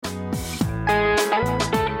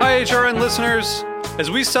HRN listeners.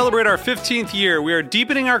 As we celebrate our 15th year, we are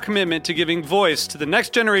deepening our commitment to giving voice to the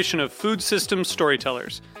next generation of food systems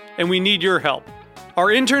storytellers, and we need your help. Our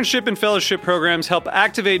internship and fellowship programs help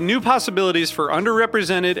activate new possibilities for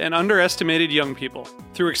underrepresented and underestimated young people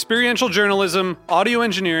through experiential journalism, audio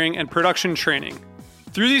engineering, and production training.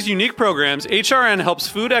 Through these unique programs, HRN helps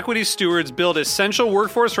food equity stewards build essential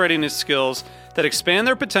workforce readiness skills that expand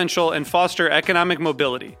their potential and foster economic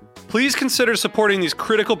mobility. Please consider supporting these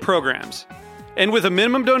critical programs. And with a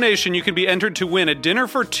minimum donation, you can be entered to win a dinner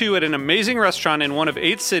for two at an amazing restaurant in one of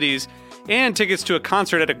 8 cities and tickets to a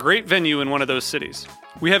concert at a great venue in one of those cities.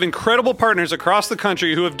 We have incredible partners across the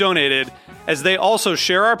country who have donated, as they also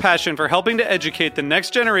share our passion for helping to educate the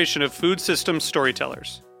next generation of food systems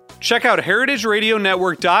storytellers. Check out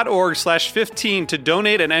heritageradionetwork.org/15 to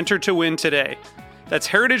donate and enter to win today. That's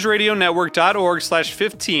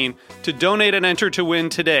heritageradionetwork.org/15 to donate and enter to win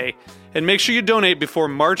today. And make sure you donate before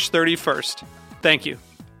March 31st. Thank you.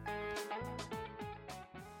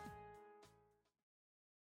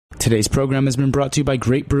 Today's program has been brought to you by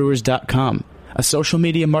GreatBrewers.com, a social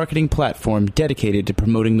media marketing platform dedicated to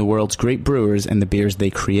promoting the world's great brewers and the beers they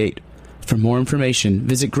create. For more information,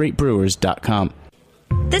 visit GreatBrewers.com.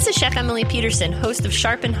 This is Chef Emily Peterson, host of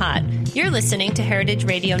Sharp and Hot. You're listening to Heritage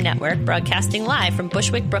Radio Network, broadcasting live from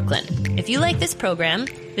Bushwick, Brooklyn. If you like this program,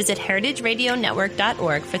 visit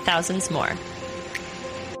heritageradionetwork.org for thousands more.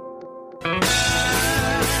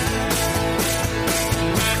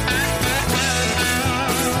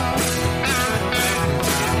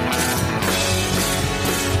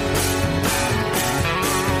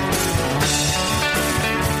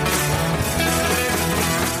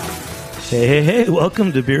 Hey,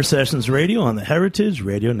 welcome to Beer Sessions Radio on the Heritage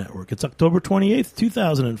Radio Network. It's October 28th,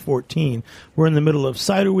 2014. We're in the middle of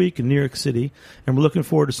Cider Week in New York City, and we're looking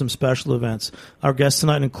forward to some special events. Our guests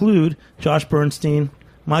tonight include Josh Bernstein,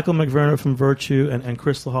 Michael McVerner from Virtue, and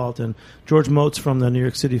Crystal Halton. George Motes from the New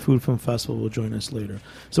York City Food Film Festival will join us later.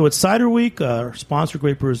 So it's Cider Week. Our sponsor,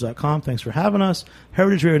 GreatBrewers.com. Thanks for having us.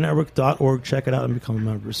 HeritageRadioNetwork.org. Check it out and become a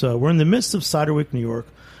member. So we're in the midst of Cider Week, New York.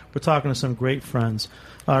 We're talking to some great friends.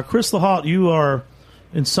 Crystal Halt, you are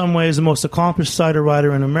in some ways the most accomplished cider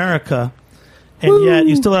writer in America, and yet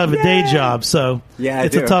you still have a day job. So yeah,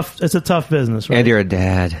 it's a tough business, right? And you're a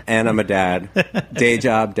dad. And I'm a dad. Day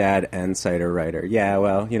job, dad, and cider writer. Yeah,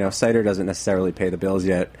 well, cider doesn't necessarily pay the bills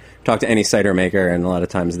yet. Talk to any cider maker, and a lot of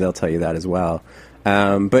times they'll tell you that as well.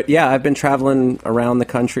 But yeah, I've been traveling around the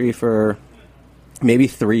country for maybe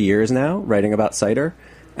 3 years now, writing about cider.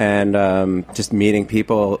 And just meeting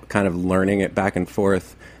people, kind of learning it back and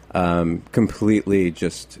forth, completely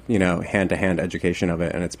just, hand-to-hand education of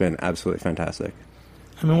it, and it's been absolutely fantastic.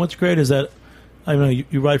 I mean, what's great is that, I know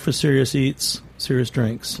you write for Serious Eats, Serious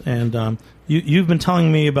Drinks, and you've been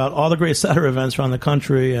telling me about all the great cider events around the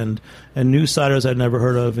country and new ciders I'd never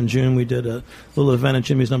heard of. In June, we did a little event at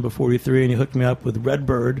Jimmy's Number 43, and you hooked me up with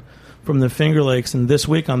Redbird from the Finger Lakes, and this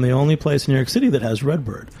week I'm the only place in New York City that has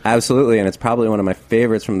Redbird. Absolutely, and it's probably one of my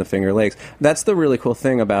favorites from the Finger Lakes. That's the really cool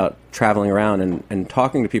thing about traveling around and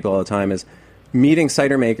talking to people all the time, is meeting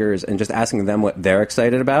cider makers and just asking them what they're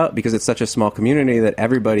excited about, because it's such a small community that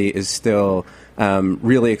everybody is still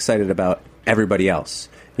really excited about everybody else.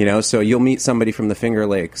 So you'll meet somebody from the Finger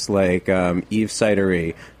Lakes, like Eve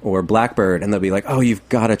Cidery or Blackbird, and they'll be like, oh, you've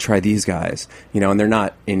got to try these guys. And they're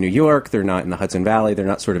not in New York, they're not in the Hudson Valley, they're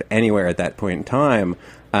not sort of anywhere at that point in time.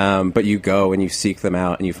 But you go and you seek them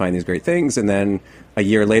out and you find these great things, and then a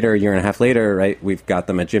year and a half later, right, we've got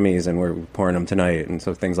them at Jimmy's and we're pouring them tonight, and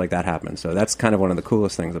so things like that happen. So that's kind of one of the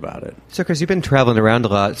coolest things about it. So, Chris, you've been traveling around a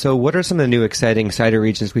lot. So what are some of the new exciting cider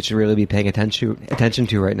regions we should really be paying attention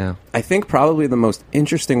to right now? I think probably the most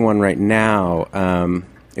interesting one right now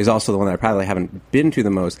is also the one that I probably haven't been to the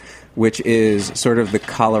most, which is sort of the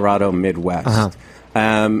Colorado Midwest. Uh-huh.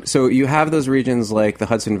 So you have those regions like the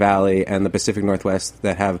Hudson Valley and the Pacific Northwest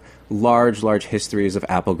that have large histories of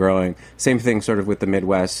apple growing. Same thing sort of with the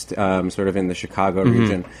Midwest, sort of in the Chicago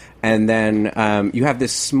region. And then you have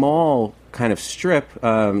this small kind of strip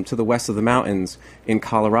to the west of the mountains in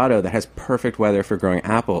Colorado that has perfect weather for growing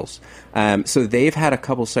apples. So they've had a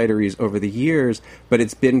couple cideries over the years, but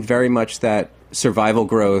it's been very much that survival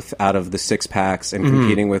growth out of the six-packs and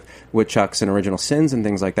competing with Woodchucks and Original Sins and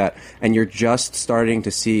things like that. And you're just starting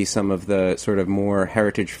to see some of the sort of more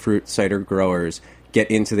heritage fruit cider growers get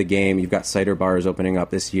into the game. You've got cider bars opening up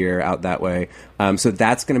this year out that way. So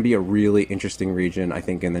that's going to be a really interesting region, I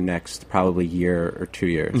think, in the next probably year or 2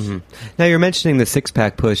 years. Mm-hmm. Now, you're mentioning the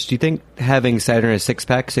six-pack push. Do you think having cider in a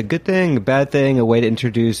six-pack is a good thing, a bad thing, a way to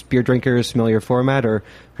introduce beer drinkers, familiar format, or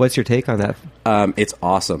what's your take on that? It's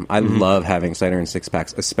awesome. I love having cider in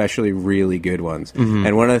six-packs, especially really good ones.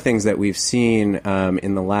 And one of the things that we've seen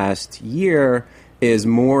in the last year is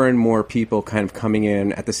more and more people kind of coming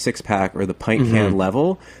in at the six-pack or the pint can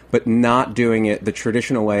level, but not doing it the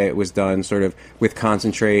traditional way it was done, sort of with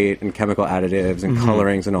concentrate and chemical additives and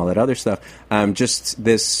colorings and all that other stuff. Just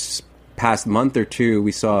this past month or two,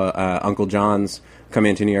 we saw Uncle John's come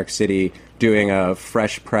into New York City doing a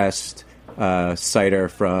fresh-pressed cider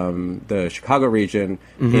from the Chicago region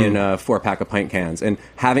in a 4-pack of pint cans. And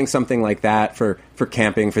having something like that for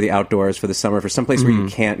camping, for the outdoors, for the summer, for someplace where you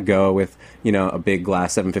can't go with, a big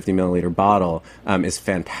glass 750 milliliter bottle is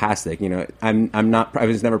fantastic. I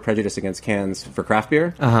was never prejudiced against cans for craft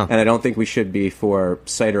beer, and I don't think we should be for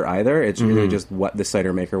cider either. It's really just what the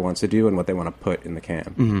cider maker wants to do and what they want to put in the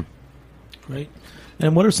can. Great.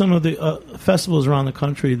 And what are some of the festivals around the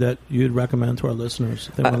country that you'd recommend to our listeners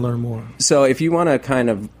if they want to learn more? So if you want to kind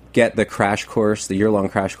of get the crash course, the year-long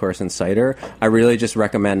crash course in cider, I really just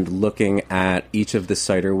recommend looking at each of the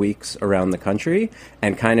cider weeks around the country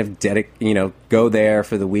and kind of go there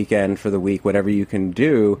for the weekend, for the week, whatever you can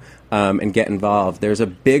do, and get involved. There's a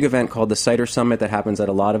big event called the Cider Summit that happens at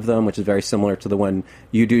a lot of them, which is very similar to the one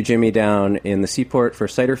you do, Jimmy, down in the Seaport for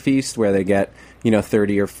Cider Feast, where they get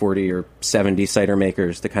 30 or 40 or 70 cider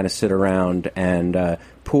makers to kind of sit around and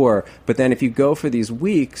pour. But then if you go for these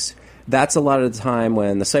weeks, that's a lot of the time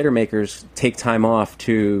when the cider makers take time off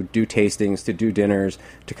to do tastings, to do dinners,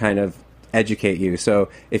 to kind of educate you. So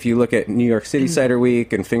if you look at New York City Cider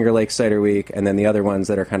Week and Finger Lakes Cider Week, and then the other ones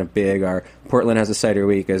that are kind of big are Portland has a Cider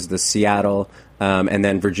Week, as the Seattle, and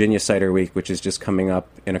then Virginia Cider Week, which is just coming up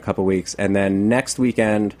in a couple weeks. And then next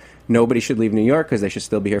weekend, nobody should leave New York because they should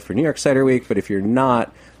still be here for New York Cider Week. But if you're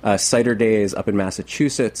not, Cider Days up in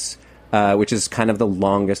Massachusetts, which is kind of the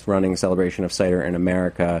longest running celebration of cider in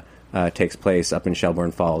America, takes place up in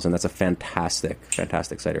Shelburne Falls, and that's a fantastic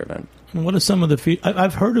cider event. And what are some of the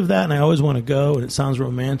I've heard of that, and I always want to go, and it sounds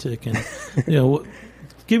romantic. And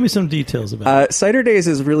give me some details about it. Cider Days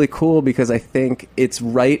is really cool because I think it's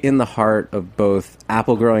right in the heart of both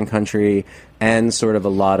apple growing country and sort of a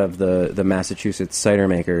lot of the Massachusetts cider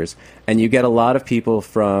makers. And you get a lot of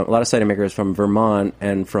cider makers from Vermont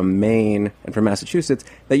and from Maine and from Massachusetts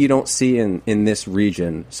that you don't see in this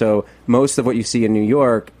region. So most of what you see in New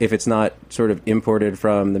York, if it's not sort of imported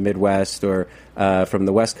from the Midwest or from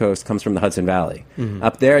the West Coast, comes from the Hudson Valley.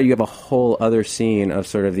 Up there, you have a whole other scene of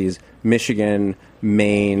sort of these Michigan,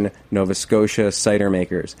 Maine, Nova Scotia cider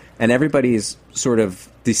makers. And everybody's sort of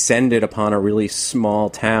descended upon a really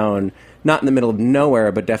small town, not in the middle of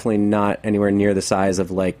nowhere, but definitely not anywhere near the size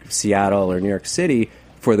of like Seattle or New York City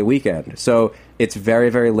for the weekend. So it's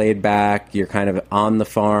very, very laid back. You're kind of on the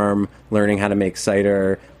farm, learning how to make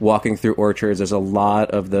cider, walking through orchards. There's a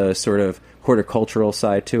lot of the sort of horticultural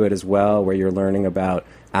side to it as well, where you're learning about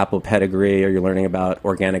apple pedigree or you're learning about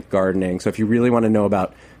organic gardening. So if you really want to know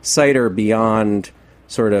about cider beyond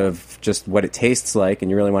sort of just what it tastes like and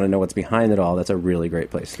you really want to know what's behind it all, that's a really great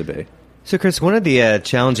place to be. So, Chris, one of the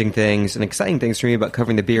challenging things and exciting things for me about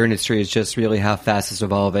covering the beer industry is just really how fast it's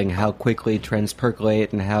evolving, how quickly trends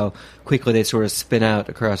percolate, and how quickly they sort of spin out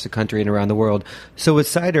across the country and around the world. So with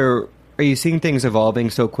cider, are you seeing things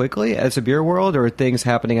evolving so quickly as a beer world, or are things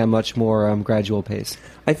happening at a much more gradual pace?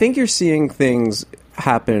 I think you're seeing things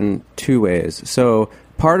happen two ways. So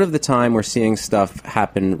part of the time we're seeing stuff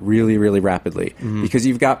happen really, really rapidly because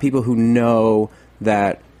you've got people who know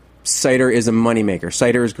that cider is a moneymaker.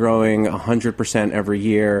 Cider is growing 100% every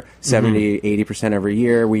year, 70, 80% every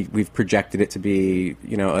year. We've projected it to be,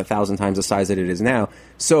 1,000 times the size that it is now.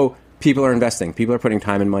 So people are investing. People are putting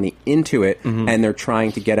time and money into it, and they're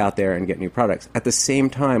trying to get out there and get new products. At the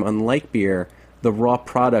same time, unlike beer, the raw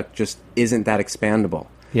product just isn't that expandable.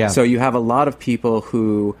 Yeah. So you have a lot of people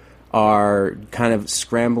who are kind of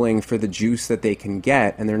scrambling for the juice that they can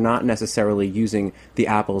get, and they're not necessarily using the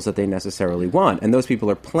apples that they necessarily want. And those people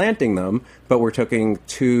are planting them, but we're talking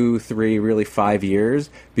 2, 3, really 5 years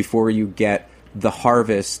before you get the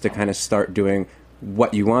harvest to kind of start doing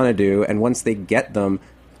what you want to do. And once they get them,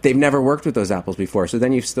 they've never worked with those apples before. So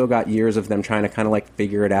then you've still got years of them trying to kind of like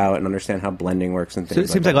figure it out and understand how blending works and things So it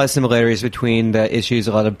seems like a lot of similarities between the issues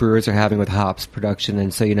a lot of brewers are having with hops production.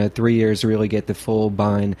 And so, 3 years to really get the full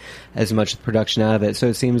bind, as much production out of it. So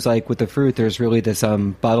it seems like with the fruit, there's really this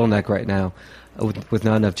bottleneck right now with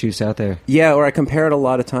not enough juice out there. Yeah, or I compare it a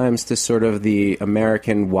lot of times to sort of the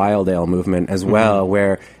American wild ale movement as well,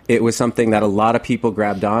 where it was something that a lot of people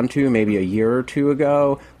grabbed onto maybe a year or two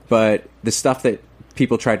ago, but the stuff that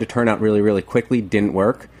people tried to turn out really, really quickly didn't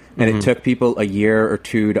work. And it took people a year or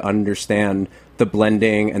two to understand the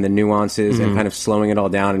blending and the nuances and kind of slowing it all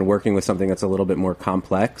down and working with something that's a little bit more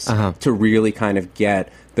complex to really kind of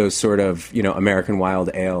get those sort of, American wild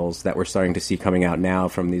ales that we're starting to see coming out now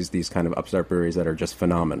from these kind of upstart breweries that are just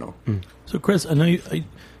phenomenal. So, Chris, I know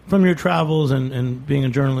from your travels and being a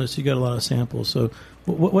journalist, you got a lot of samples. So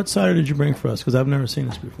what cider did you bring for us? Because I've never seen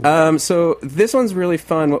this before. So this one's really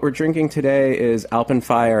fun. What we're drinking today is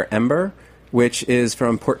Alpenfire Ember, which is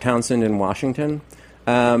from Port Townsend in Washington.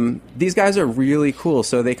 These guys are really cool.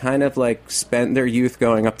 So they kind of like spent their youth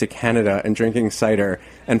going up to Canada and drinking cider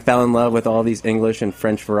and fell in love with all these English and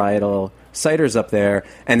French varietal ciders up there,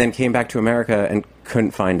 and then came back to America and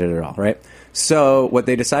couldn't find it at all, right? So what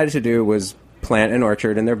they decided to do was plant an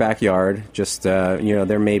orchard in their backyard. Just,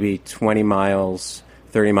 they're maybe 20 miles,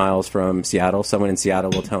 30 miles from Seattle. Someone in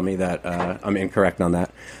Seattle will tell me that I'm incorrect on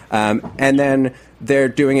that. And then they're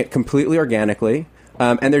doing it completely organically.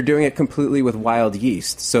 And they're doing it completely with wild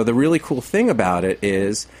yeast. So the really cool thing about it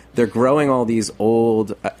is they're growing all these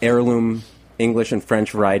old heirloom English and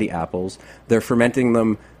French variety apples. They're fermenting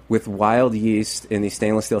them with wild yeast in these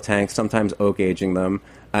stainless steel tanks, sometimes oak aging them.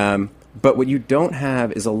 But what you don't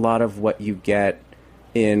have is a lot of what you get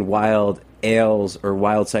in wild ales or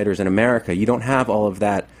wild ciders in America. You don't have all of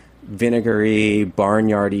that vinegary,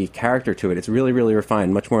 barnyardy character to it. It's really, really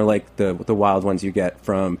refined, much more like the wild ones you get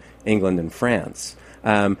from England and France.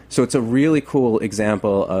 So it's a really cool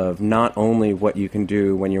example of not only what you can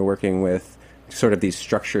do when you're working with sort of these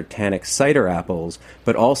structured tannic cider apples,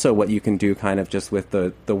 but also what you can do kind of just with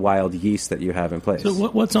the wild yeast that you have in place. So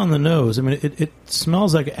what's on the nose? I mean, it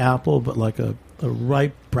smells like apple, but like a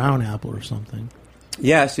ripe brown apple or something.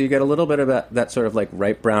 Yeah, so you get a little bit of that sort of like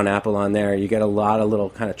ripe brown apple on there. You get a lot of little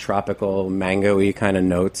kind of tropical, mango-y kind of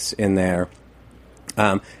notes in there.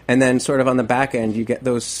 And then sort of on the back end, you get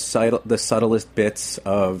the subtlest bits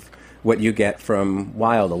of what you get from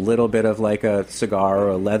wild, a little bit of like a cigar or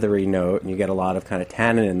a leathery note, and you get a lot of kind of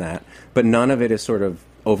tannin in that. But none of it is sort of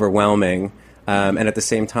overwhelming. And at the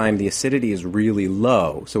same time, the acidity is really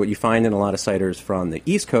low. So what you find in a lot of ciders from the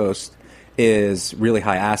East Coast is really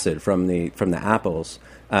high acid from the apples.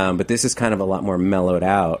 But this is kind of a lot more mellowed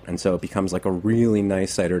out, and so it becomes like a really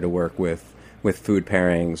nice cider to work with food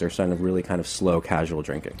pairings or sort of really kind of slow, casual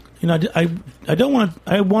drinking. I want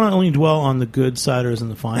to only dwell on the good ciders and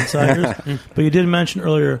the fine ciders, but you did mention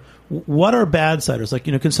earlier, what are bad ciders? Like,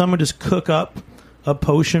 can someone just cook up a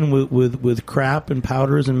potion with crap and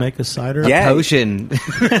powders and make a cider? Yeah. A potion.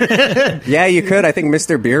 Yeah, you could. I think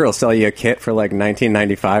Mr. Beer will sell you a kit for like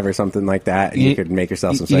 $19.95 or something like that, and you could make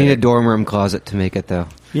yourself some cider. You need a dorm room closet to make it, though.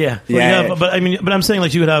 Yeah. Yeah. But I'm saying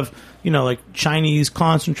like you would have, like Chinese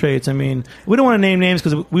concentrates. I mean, we don't want to name names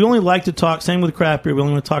because we only like to talk, same with craft beer, we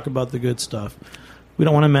only want to talk about the good stuff. We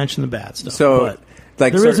don't want to mention the bad stuff. So, but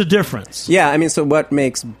like, there is a difference. Yeah, I mean, so what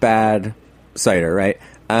makes bad cider, right?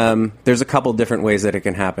 There's a couple different ways that it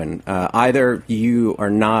can happen. Either you are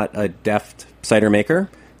not a deft cider maker,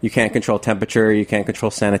 you can't control temperature, you can't control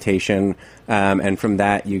sanitation, and from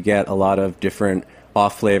that you get a lot of different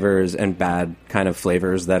off flavors and bad kind of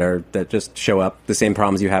flavors that just show up. The same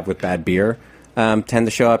problems you have with bad beer tend to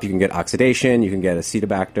show up. You can get oxidation, you can get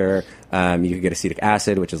acetobacter, you can get acetic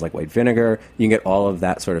acid, which is like white vinegar. You can get all of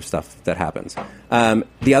that sort of stuff that happens.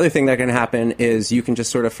 The other thing that can happen is you can just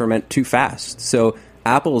sort of ferment too fast. So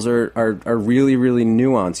apples are really, really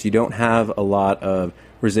nuanced. You don't have a lot of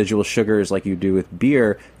residual sugars like you do with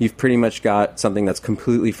beer. You've pretty much got something that's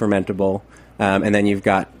completely fermentable. And then you've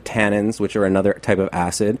got tannins, which are another type of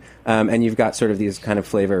acid. And you've got sort of these kind of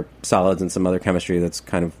flavor solids and some other chemistry that's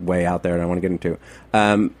kind of way out there and I want to get into.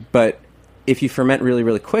 But if you ferment really,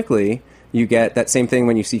 really quickly, you get that same thing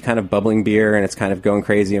when you see kind of bubbling beer and it's kind of going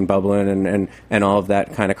crazy and bubbling and all of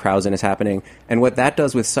that kind of krausen is happening. And what that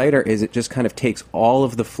does with cider is it just kind of takes all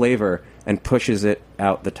of the flavor and pushes it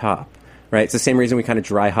out the top. Right? It's the same reason we kind of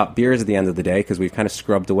dry hop beers at the end of the day, because we've kind of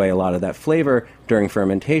scrubbed away a lot of that flavor during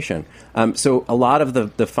fermentation. So a lot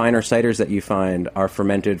of the finer ciders that you find are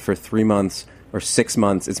fermented for 3 months or 6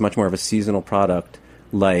 months. It's much more of a seasonal product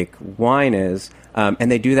like wine is. And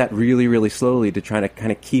they do that really, really slowly to try to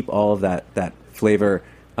kind of keep all of that flavor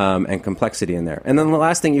and complexity in there. And then the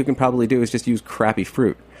last thing you can probably do is just use crappy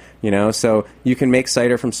fruit. So you can make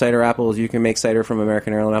cider from cider apples, you can make cider from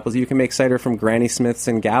American heirloom apples, you can make cider from Granny Smiths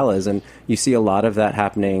and Galas, and you see a lot of that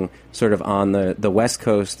happening sort of on the West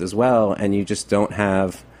Coast as well, and you just don't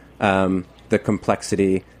have the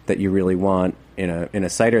complexity that you really want in a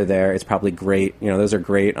cider there. It's probably great. Those are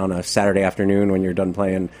great on a Saturday afternoon when you're done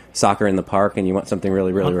playing soccer in the park and you want something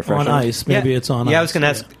really, really refreshing. On ice, maybe it's on ice. Yeah, I was going to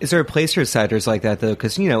ask, is there a place for ciders like that, though?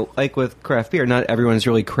 Because, like with craft beer, not everyone's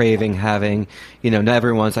really craving having, not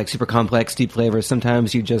everyone's like super complex, deep flavors.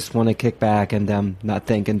 Sometimes you just want to kick back and not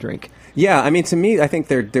think and drink. Yeah, I mean, to me, I think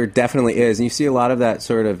there definitely is, and you see a lot of that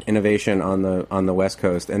sort of innovation on the West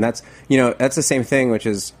Coast, and that's that's the same thing, which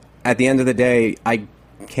is at the end of the day, I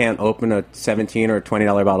can't open a $17 or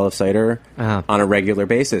 $20 bottle of cider on a regular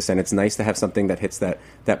basis, and it's nice to have something that hits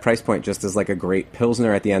that price point, just as like a great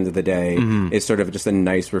Pilsner at the end of the day is sort of just a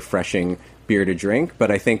nice, refreshing beer to drink.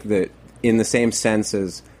 But I think that in the same sense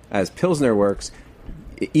as Pilsner works,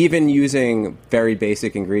 even using very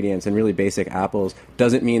basic ingredients and really basic apples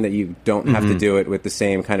doesn't mean that you don't have to do it with the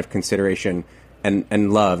same kind of consideration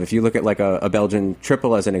and love. If you look at like a Belgian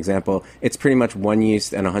triple as an example, it's pretty much one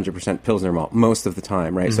yeast and 100% Pilsner malt most of the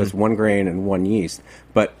time, right? So it's one grain and one yeast.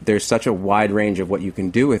 But there's such a wide range of what you can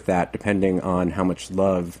do with that depending on how much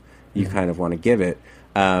love you kind of want to give it.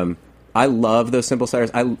 I love those simple ciders.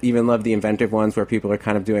 I even love the inventive ones where people are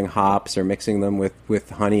kind of doing hops or mixing them with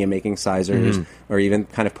honey and making ciders or even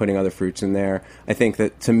kind of putting other fruits in there. I think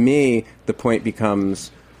that, to me, the point becomes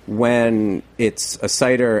when it's a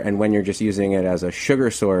cider and when you're just using it as a sugar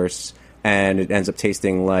source and it ends up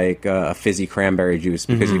tasting like a fizzy cranberry juice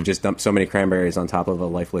because you've just dumped so many cranberries on top of a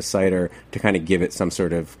lifeless cider to kind of give it some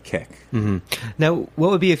sort of kick. Now, what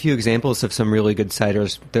would be a few examples of some really good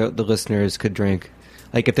ciders the listeners could drink?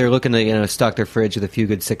 Like if they're looking to stock their fridge with a few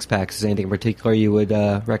good six-packs, is there anything in particular you would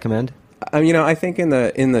recommend? I think in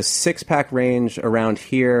the 6-pack range around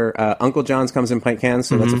here, Uncle John's comes in pint cans,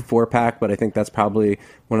 so that's a 4-pack, but I think that's probably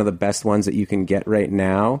one of the best ones that you can get right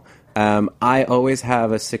now. I always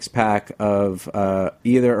have a 6-pack of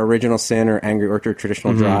either Original Sin or Angry Orchard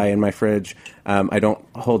Traditional Dry in my fridge. I don't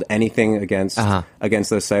hold anything against those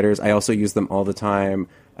ciders. I also use them all the time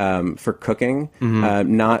for cooking.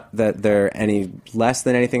 Not that they're any less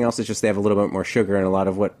than anything else, it's just they have a little bit more sugar, and a lot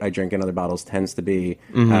of what I drink in other bottles tends to be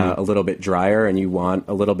a little bit drier, and you want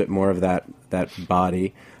a little bit more of that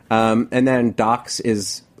body. And then Doc's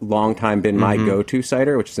is long time been my go-to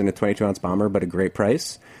cider, which is in a 22-ounce bomber, but a great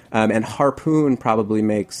price. And Harpoon probably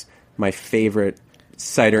makes my favorite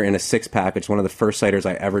cider in a 6-pack. It's one of the first ciders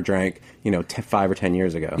I ever drank, 5 or 10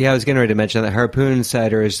 years ago. Yeah, I was getting ready to mention that Harpoon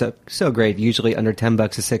cider is so great. Usually under $10 a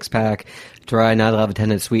 6-pack, dry, not a lot of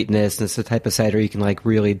attendant sweetness, and it's the type of cider you can like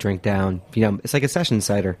really drink down. It's like a session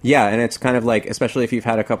cider. Yeah, and it's kind of like, especially if you've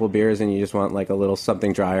had a couple beers and you just want like a little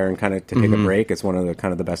something drier and kind of to take a break, it's one of the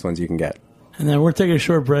kind of the best ones you can get. And then we're taking a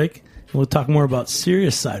short break. We'll talk more about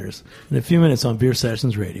serious ciders in a few minutes on Beer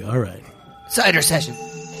Sessions Radio. All right. Cider session.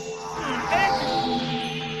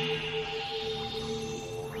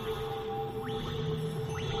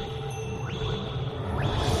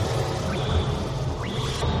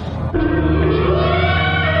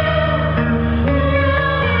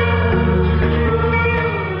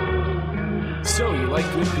 So, you like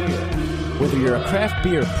good beer? Whether you're a craft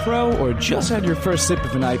beer pro or just had your first sip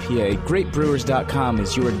of an IPA, GreatBrewers.com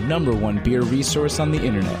is your #1 beer resource on the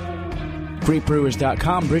internet.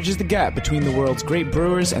 GreatBrewers.com bridges the gap between the world's great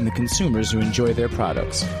brewers and the consumers who enjoy their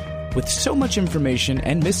products. With so much information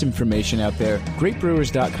and misinformation out there,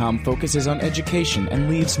 GreatBrewers.com focuses on education and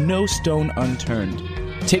leaves no stone unturned.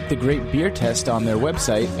 Take the Great Beer Test on their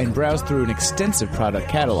website and browse through an extensive product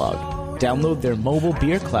catalog. Download their mobile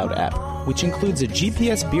Beer Cloud app, which includes a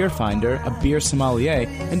GPS beer finder, a beer sommelier,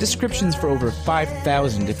 and descriptions for over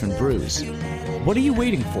 5,000 different brews. What are you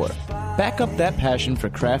waiting for? Back up that passion for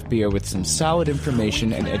craft beer with some solid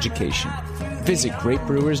information and education. Visit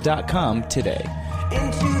greatbrewers.com today.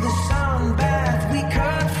 Into the sun bath we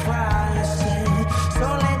could fly, so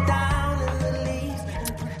lay down in the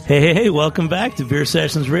leaves. Hey, welcome back to Beer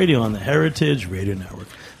Sessions Radio on the Heritage Radio Network.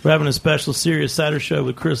 We're having a special Serious Cider Show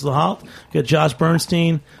with Chris LaHalt. Got Josh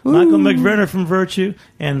Bernstein, Michael McVerner from Virtue,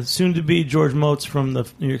 and soon-to-be George Motes from the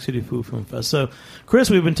New York City Food Film Fest. So, Chris,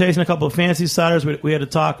 we've been tasting a couple of fancy ciders. We had to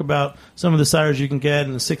talk about some of the ciders you can get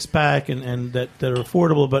in the 6-pack and that are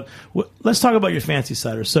affordable. But let's talk about your fancy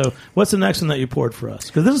ciders. So, what's the next one that you poured for us?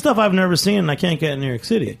 Because this is stuff I've never seen and I can't get in New York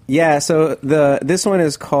City. Yeah, so this one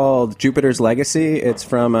is called Jupiter's Legacy. It's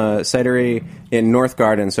from a cidery in North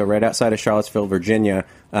Garden, so right outside of Charlottesville, Virginia,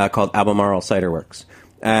 called Albemarle Cider Works.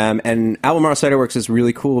 And Albemarle Cider Works is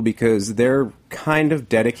really cool because they're kind of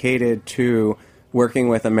dedicated to working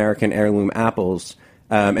with American heirloom apples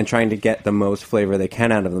and trying to get the most flavor they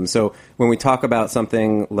can out of them. So when we talk about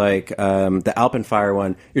something like the Alpenfire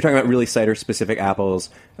one, you're talking about really cider-specific apples,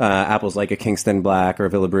 apples like a Kingston Black or a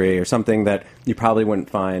Villa Brie or something that you probably wouldn't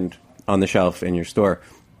find on the shelf in your store.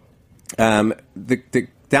 Down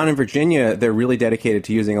in Virginia, they're really dedicated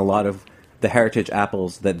to using a lot of the heritage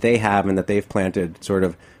apples that they have and that they've planted sort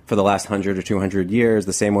of for the last 100 or 200 years,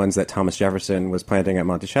 the same ones that Thomas Jefferson was planting at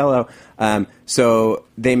Monticello. So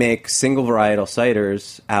they make single varietal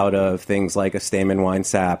ciders out of things like a Stayman wine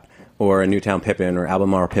sap or a Newtown Pippin or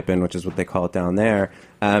Albemarle Pippin, which is what they call it down there,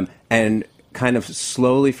 and kind of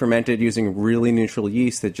slowly fermented using really neutral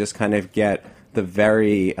yeast that just kind of get the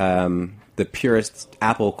very the purest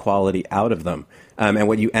apple quality out of them. And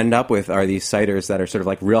what you end up with are these ciders that are sort of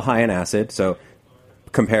like real high in acid. So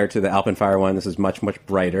compared to the Alpenfire one, this is much, much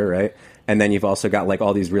brighter, right? And then you've also got like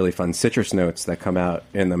all these really fun citrus notes that come out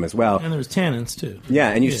in them as well. And there's tannins too. Yeah,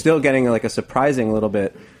 and you're still getting like a surprising little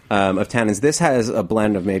bit of tannins. This has a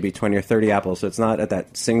blend of maybe 20 or 30 apples, so it's not at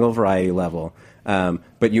that single variety level.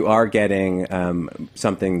 But you are getting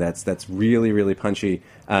something that's really, really punchy.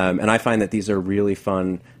 And I find that these are really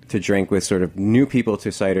fun to drink with sort of new people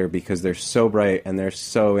to cider because they're so bright and they're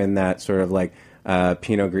so in that sort of like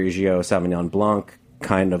Pinot Grigio, Sauvignon Blanc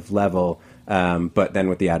kind of level, but then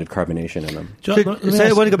with the added carbonation in them. So I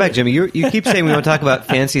want to go back, Jimmy. You keep saying we want to talk about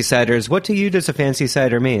fancy ciders. What to you does a fancy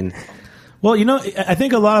cider mean? Well, I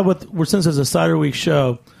think a lot of since it's a Cider Week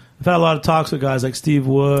show, I've had a lot of talks with guys like Steve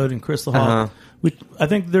Wood and Crystal Hall. I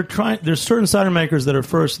think there's certain cider makers that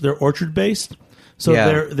are they're orchard based. So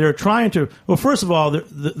they're trying to. Well, first of all,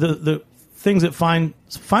 the things that fine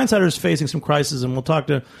cider is facing some crisis, and we'll talk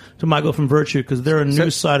to Michael from Virtue because they're a new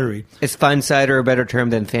cidery. Is fine cider a better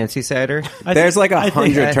term than fancy cider? There's like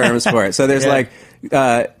 100 terms for it. So there's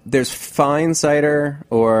there's fine cider,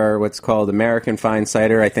 or what's called American fine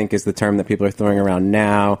cider, I think is the term that people are throwing around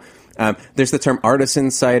now. There's the term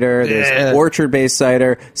artisan cider. There's orchard-based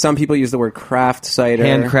cider. Some people use the word craft cider.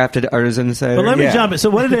 Handcrafted artisan cider. But let me jump in.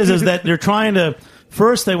 So what it is that they're trying to...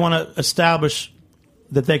 First, they want to establish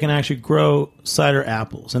that they can actually grow cider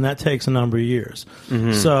apples, and that takes a number of years.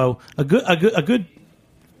 Mm-hmm. So a good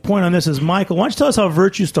point on this is, Michael, why don't you tell us how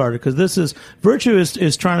Virtue started? Because Virtue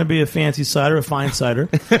is trying to be a fancy cider, a fine cider,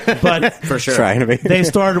 but for sure, trying to be. They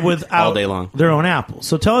started with all day long their own apples.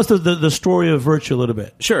 So tell us the story of Virtue a little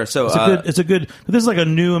bit. Sure. So it's a good. This is like a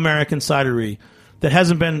new American cidery that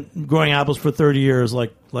hasn't been growing apples for 30 years,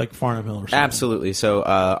 like Farnham Hill or something. Absolutely. So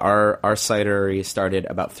our cidery started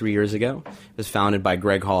about 3 years ago. It was founded by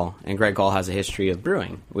Greg Hall, and Greg Hall has a history of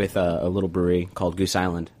brewing with a little brewery called Goose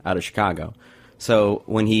Island out of Chicago. So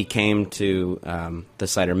when he came to the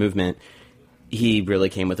cider movement, he really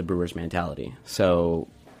came with a brewer's mentality. So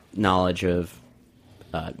knowledge of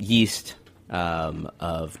yeast,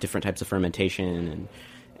 of different types of fermentation,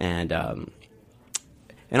 and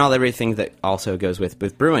all everything that also goes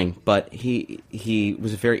with brewing. But he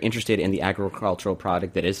was very interested in the agricultural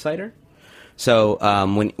product that is cider. So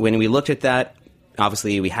when we looked at that,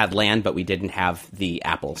 obviously we had land, but we didn't have the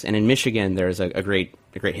apples. And in Michigan, there's a great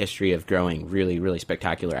history of growing really, really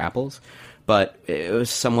spectacular apples. But it was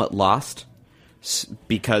somewhat lost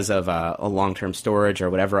because of a long-term storage or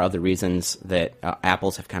whatever other reasons that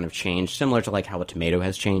apples have kind of changed, similar to like how a tomato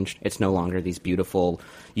has changed. It's no longer these beautiful,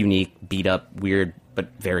 unique, beat-up, weird, but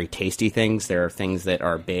very tasty things. There are things that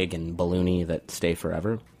are big and balloony that stay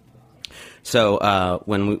forever. So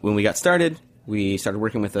when we got started, we started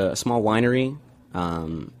working with a small winery.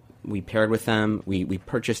 We paired with them. We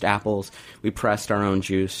purchased apples. We pressed our own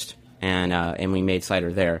juice, and we made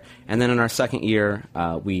cider there. And then in our second year,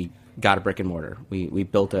 we got a brick and mortar. We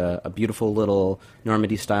built a beautiful little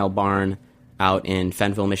Normandy-style barn out in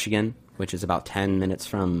Fenville, Michigan, which is about 10 minutes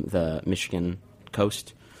from the Michigan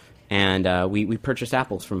coast. And we purchased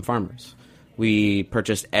apples from farmers. We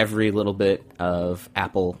purchased every little bit of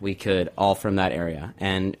apple we could, all from that area,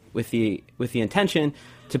 and with the intention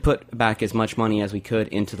to put back as much money as we could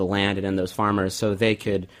into the land and in those farmers, so they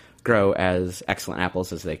could grow as excellent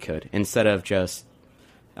apples as they could, instead of just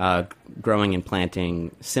growing and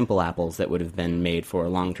planting simple apples that would have been made for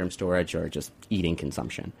long-term storage or just eating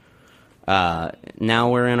consumption. Now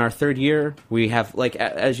we're in our third year. We have, like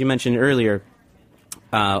as you mentioned earlier,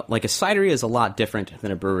 like a cidery is a lot different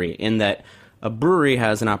than a brewery in that a brewery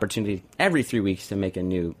has an opportunity every 3 weeks to make a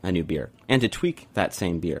new beer and to tweak that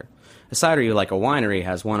same beer. A cidery, like a winery,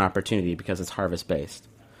 has one opportunity because it's harvest-based.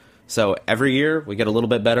 So every year we get a little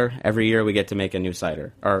bit better. Every year we get to make a new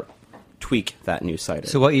cider. Or tweak that new cider.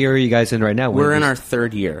 So what year are you guys in right now? We're in our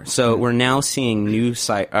third year. So we're now seeing the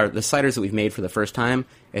ciders that we've made for the first time.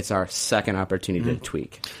 It's our second opportunity to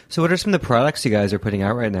tweak. So what are some of the products you guys are putting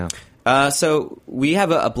out right now? So we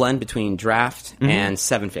have a blend between draft and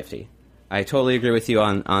 750. I totally agree with you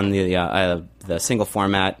on the single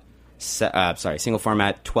format. Single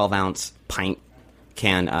format 12-ounce pint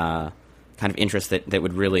can kind of interest that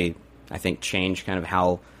would really, I think, change kind of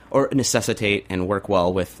how or necessitate and work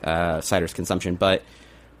well with cider's consumption. But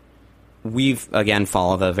we've again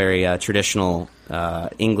follow the very traditional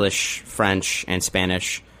English, French, and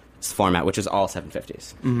Spanish format, which is all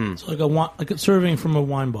 750s. Mm-hmm. So like a serving from a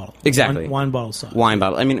wine bottle. Exactly. Wine bottle size. Wine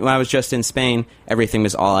bottle. I mean, when I was just in Spain, everything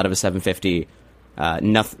was all out of a 750.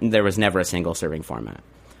 There was never a single serving format.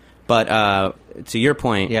 But to your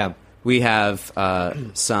point, we have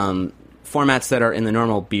some formats that are in the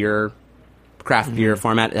normal craft beer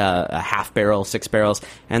format, a half barrel, 6 barrels,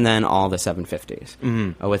 and then all the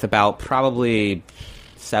 750s, with about probably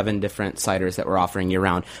 7 different ciders that we're offering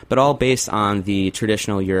year-round, but all based on the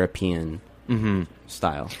traditional European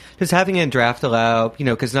style. Does having a draft allow,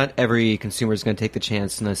 because not every consumer is going to take the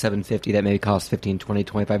chance on a 750 that maybe costs $15, $20,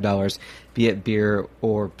 $25, be it beer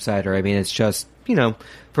or cider. I mean, it's just,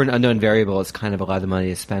 for an unknown variable, it's kind of a lot of money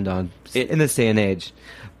to spend on in this day and age.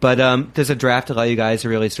 But does a draft allow you guys to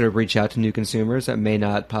really sort of reach out to new consumers that may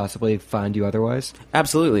not possibly find you otherwise?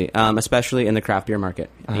 Absolutely, especially in the craft beer market.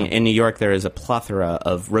 In New York, there is a plethora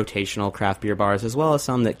of rotational craft beer bars, as well as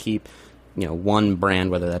some that keep one brand,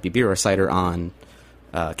 whether that be beer or cider, on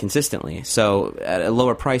consistently. So at a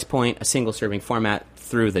lower price point, a single serving format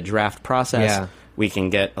through the draft process, we can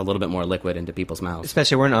get a little bit more liquid into people's mouths.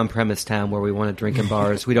 Especially we're an on-premise town where we want to drink in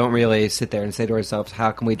bars. We don't really sit there and say to ourselves,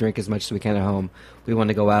 how can we drink as much as we can at home? We want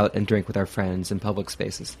to go out and drink with our friends in public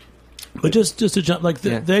spaces. But just to jump, like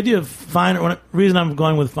the idea of finer, reason I'm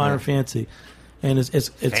going with finer fancy, and it's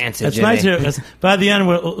fancy, it's Jimmy. nice here. By the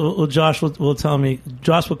end, Josh will tell me.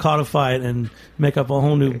 Josh will codify it and make up a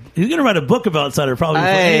whole new. He's going to write a book about cider, probably.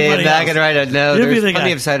 Hey, I can write it. No, You'll be there's the plenty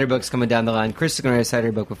guy. of cider books coming down the line. Chris is going to write a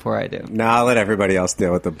cider book before I do. No, I'll let everybody else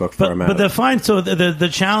deal with the book format. But the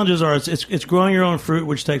challenges are it's growing your own fruit,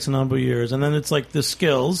 which takes a number of years, and then it's like the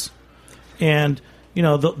skills, and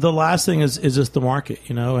the last thing is just the market,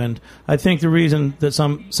 and I think the reason that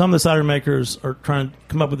some of the cider makers are trying to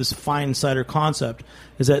come up with this fine cider concept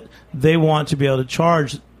is that they want to be able to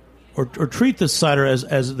charge or treat this cider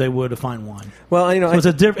as they would a fine wine. Well,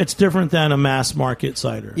 so it's different than a mass market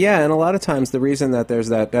cider. Yeah, and a lot of times the reason that there's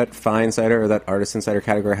that fine cider or that artisan cider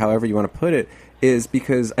category, however you want to put it, is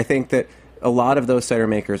because I think that a lot of those cider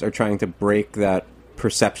makers are trying to break that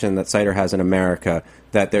perception that cider has in America,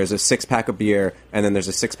 that there's a 6-pack of beer and then there's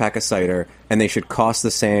a 6-pack of cider, and they should cost the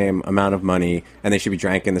same amount of money and they should be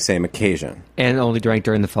drank in the same occasion. And only drank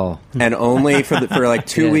during the fall. And only for like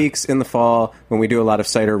 2 weeks in the fall when we do a lot of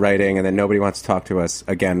cider writing, and then nobody wants to talk to us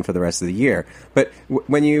again for the rest of the year. But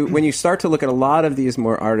when you start to look at a lot of these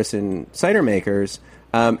more artisan cider makers,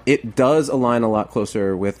 it does align a lot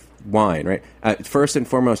closer with wine, right? First and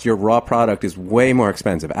foremost, your raw product is way more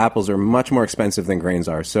expensive. Apples are much more expensive than grains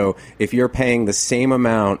are. So if you're paying the same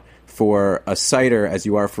amount for a cider as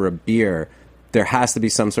you are for a beer, there has to be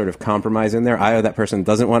some sort of compromise in there. Either that person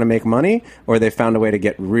doesn't want to make money, or they found a way to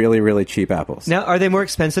get really, really cheap apples. Now, are they more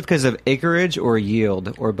expensive because of acreage or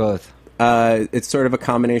yield, or both? It's sort of a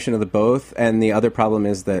combination of the both, and the other problem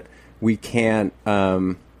is that we can't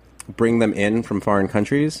bring them in from foreign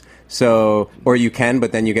countries. So, or you can,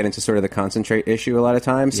 but then you get into sort of the concentrate issue a lot of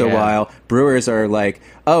times. So while brewers are like,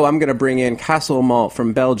 oh, I'm going to bring in Castle malt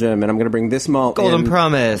from Belgium, and I'm going to bring this malt Golden in.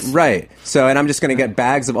 Promise. Right. So, and I'm just going to get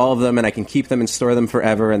bags of all of them, and I can keep them and store them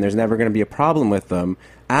forever, and there's never going to be a problem with them.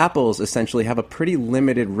 Apples essentially have a pretty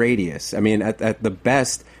limited radius. I mean, at the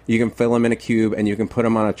best, you can fill them in a cube, and you can put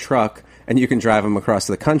them on a truck, and you can drive them across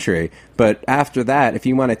the country. But after that, if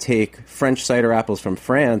you want to take French cider apples from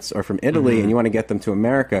France or from Italy and you want to get them to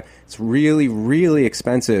America, it's really, really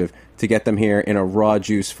expensive to get them here in a raw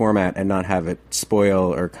juice format and not have it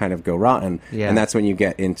spoil or kind of go rotten. Yeah. And that's when you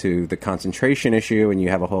get into the concentration issue, and you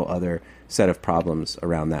have a whole other set of problems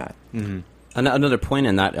around that. Another point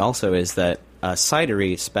in that also is that a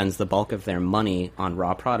cidery spends the bulk of their money on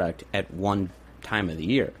raw product at one time of the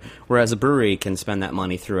year, whereas a brewery can spend that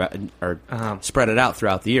money throughout or spread it out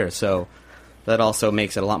throughout the year. So that also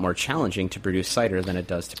makes it a lot more challenging to produce cider than it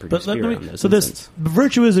does to produce beer. This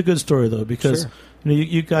Virtue is a good story though, because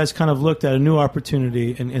you guys kind of looked at a new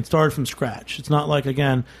opportunity and started from scratch. It's not like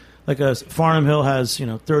Farnham Hill has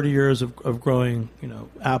 30 years of growing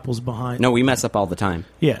apples behind. No, we mess up all the time.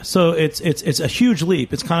 Yeah, so it's a huge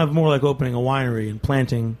leap. It's kind of more like opening a winery and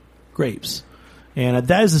planting grapes. And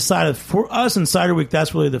that is the side of, for us in Cider Week,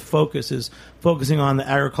 that's really the focus, is focusing on the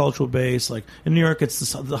agricultural base. Like in New York,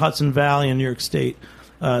 it's the Hudson Valley and New York State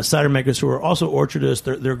cider makers who are also orchardists.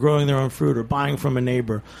 They're growing their own fruit or buying from a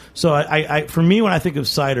neighbor. So I for me, when I think of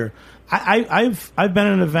cider, I've been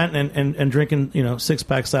at an event and drinking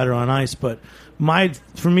 6-pack cider on ice, but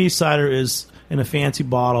for me cider is in a fancy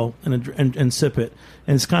bottle and sip it,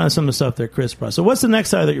 and it's kind of some of the stuff that Chris brought. So what's the next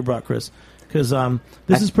cider that you brought, Chris? Because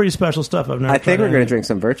this is pretty special stuff. I think we're going to drink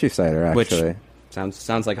some Virtue cider, actually. Which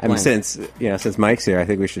sounds like a plan. Since Mike's here, I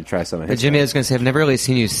think we should try some of his. Jimmy, I was going to say, I've never really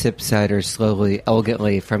seen you sip cider slowly,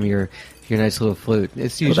 elegantly from your nice little flute.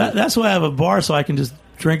 It's usually that's why I have a bar, so I can just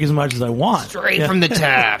drink as much as I want. Straight from the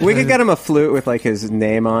tap. We could get him a flute with like his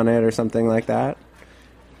name on it or something like that.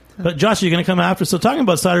 But Josh, you're going to come after. So talking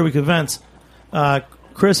about Cider Week events,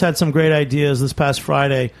 Chris had some great ideas this past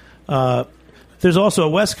Friday. There's also a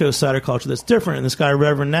West Coast cider culture that's different, and this guy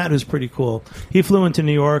Reverend Nat, who's pretty cool. He flew into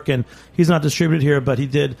New York, and he's not distributed here, but he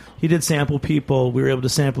did sample people. We were able to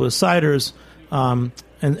sample his ciders,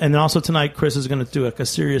 and also tonight Chris is going to do a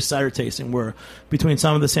serious cider tasting where between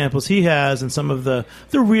some of the samples he has and some of the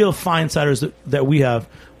real fine ciders that we have,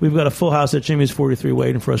 we've got a full house at Jimmy's 43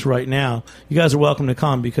 waiting for us right now. You guys are welcome to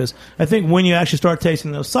come, because I think when you actually start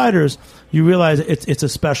tasting those ciders, you realize it's a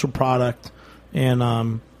special product, and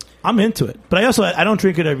I'm into it. But I don't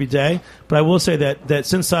drink it every day. But I will say that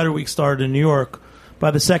since Cider Week started in New York,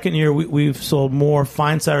 by the second year we've sold more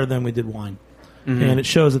fine cider than we did wine, and it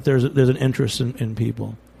shows that there's an interest in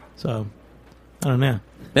people. So I don't know.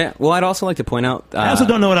 Yeah. Well, I'd also like to point out. I also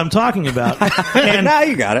don't know what I'm talking about. And, now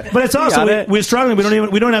you got it. But it's also we're struggling.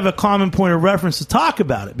 We don't have a common point of reference to talk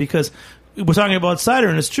about it, because we're talking about cider,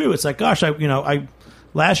 and it's true. It's like, gosh,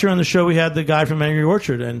 last year on the show we had the guy from Angry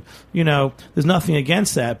Orchard, and there's nothing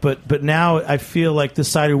against that, but now I feel like the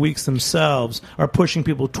cider weeks themselves are pushing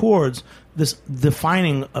people towards this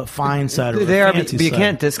defining a fine cider. But you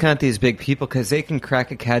can't discount these big people, because they can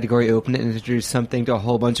crack a category open and introduce something to a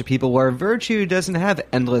whole bunch of people where Virtue doesn't have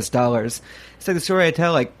endless dollars. It's like the story I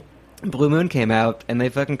tell, like Blue Moon came out, and they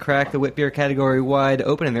fucking cracked the wit beer category wide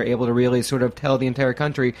open, and they're able to really sort of tell the entire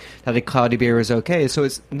country that a cloudy beer is okay. So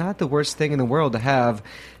it's not the worst thing in the world to have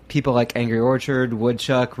people like Angry Orchard,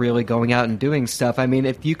 Woodchuck really going out and doing stuff. I mean,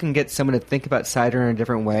 if you can get someone to think about cider in a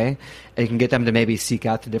different way, and you can get them to maybe seek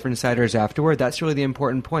out the different ciders afterward, that's really the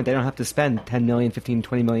important point. They don't have to spend $10 million, $15,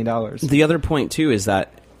 $20 million. The other point, too, is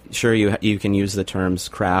that, sure, you can use the terms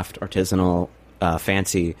craft, artisanal,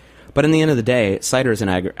 fancy, but in the end of the day, cider is an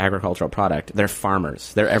agricultural product. They're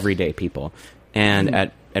farmers. They're everyday people. And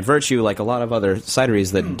at Virtue, like a lot of other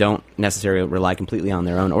cideries that don't necessarily rely completely on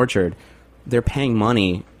their own orchard, they're paying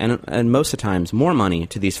money, and most of the times more money,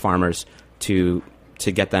 to these farmers to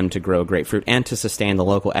get them to grow grapefruit and to sustain the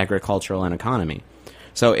local agricultural and economy.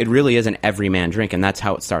 So it really is an everyman drink, and that's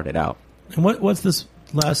how it started out. And what's this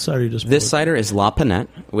last cider you just poured? This cider is La Panette,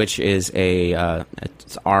 which is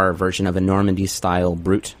it's our version of a Normandy-style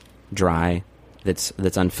brut dry that's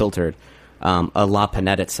unfiltered. A La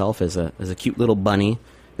Panette itself is a cute little bunny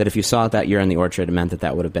that if you saw it that year in the orchard, it meant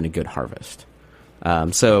that would have been a good harvest.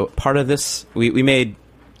 So part of this, we made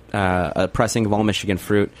a pressing of all Michigan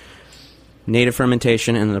fruit, native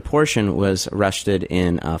fermentation, and the portion was rested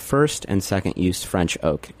in first and second use French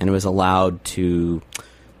oak, and it was allowed to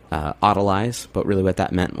autolyze, but really what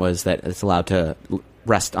that meant was that it's allowed to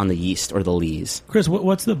rest on the yeast or the lees. Chris,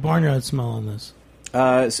 what's the barnyard smell on this?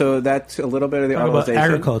 So that's a little bit of the Talk about autolyzation,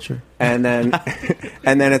 agriculture, and then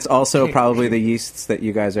it's also probably the yeasts that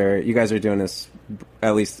you guys are doing this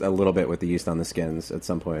at least a little bit with the yeast on the skins at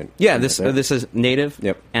some point. Yeah, this is native.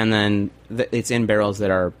 Yep, and then it's in barrels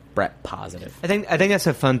that are Brett positive. I think that's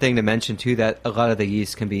a fun thing to mention too. That a lot of the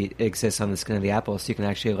yeast exists on the skin of the apple, so you can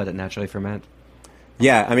actually let it naturally ferment.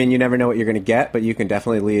 Yeah, I mean, you never know what you're going to get, but you can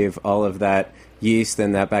definitely leave all of that yeast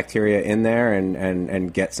and that bacteria in there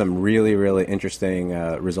and get some really, really interesting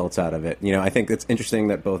results out of it. I think it's interesting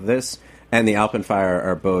that both this and the Alpenfire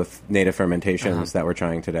are both native fermentations that we're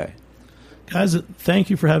trying today. Guys, thank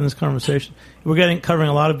you for having this conversation. We're covering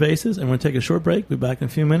a lot of bases, and we're going to take a short break. We'll be back in a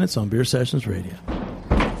few minutes on Beer Sessions Radio.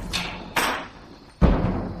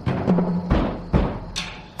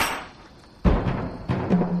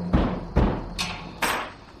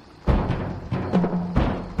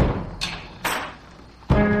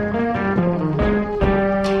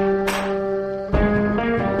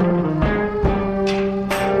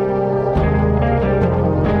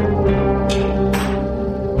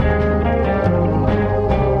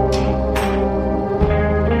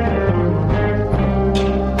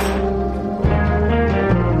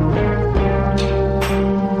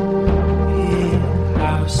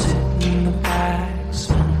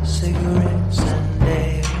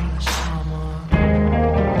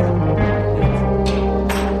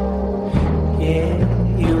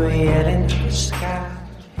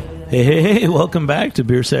 Hey, welcome back to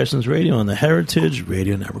Beer Sessions Radio on the Heritage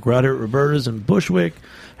Radio Network. Right here at Roberta's in Bushwick,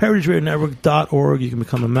 heritageradionetwork.org. You can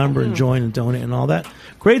become a member and join and donate and all that.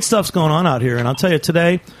 Great stuff's going on out here. And I'll tell you,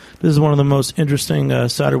 today, this is one of the most interesting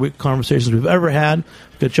Cider Week conversations we've ever had.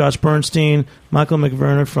 We've got Josh Bernstein, Michael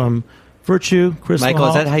McVerner from Virtue, Chris Michael, Mahal.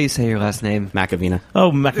 is that how you say your last name? Macavina.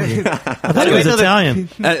 Oh, Macavina. I thought it was Italian.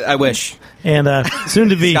 I wish. And soon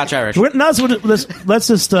to be Scotch-Irish. Let's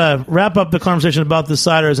just wrap up the conversation about the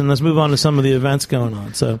ciders and let's move on to some of the events going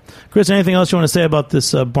on. So, Chris, anything else you want to say about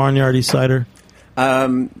this Barnyardy cider?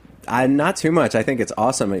 Not too much. I think it's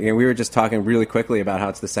awesome. We were just talking really quickly about how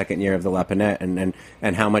it's the second year of the Lapinette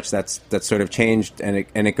and how much that's sort of changed, and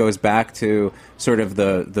it goes back to sort of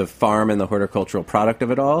the farm and the horticultural product of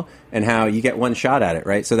it all, and how you get one shot at it,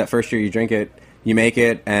 right? So that first year you drink it, you make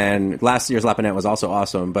it, and last year's Lapinette was also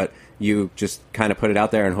awesome, but you just kind of put it out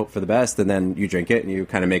there and hope for the best, and then you drink it and you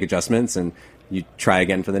kind of make adjustments and you try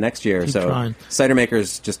again for the next year. Keep so trying. Cider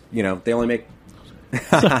makers just, they only make...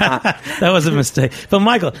 That was a mistake. But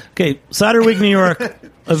Michael, okay, Cider Week New York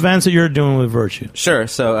events that you're doing with Virtue. Sure.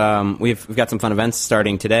 So we've got some fun events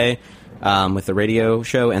starting today with the radio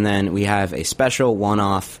show, and then we have a special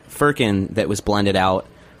one-off firkin that was blended out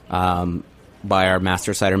by our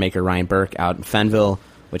master cider maker Ryan Burke out in Fenville,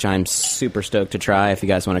 which I'm super stoked to try. If you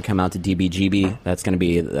guys want to come out to DBGB, that's going to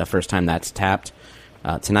be the first time that's tapped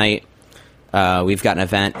tonight. We've got an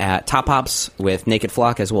event at Top Hops with Naked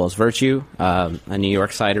Flock as well as Virtue, a New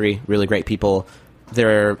York cidery. Really great people.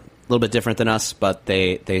 They're a little bit different than us, but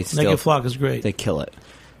they still... Naked Flock is great. They kill it.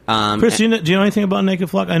 Chris, do you know anything about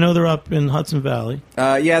Naked Flock? I know they're up in Hudson Valley.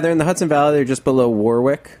 Yeah, they're in the Hudson Valley. They're just below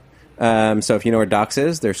Warwick. So if you know where Docks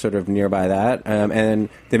is, they're sort of nearby that. And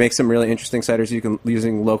they make some really interesting ciders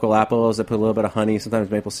using local apples. They put a little bit of honey, sometimes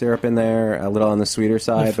maple syrup in there, a little on the sweeter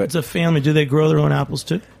side. But it's a family. Do they grow their own apples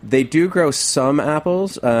too? They do grow some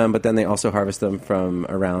apples, but then they also harvest them from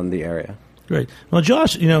around the area. Great. Well,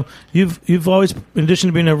 Josh, you've always, in addition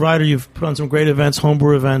to being a writer, you've put on some great events,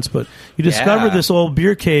 homebrew events, but you discovered this old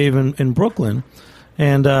beer cave in Brooklyn.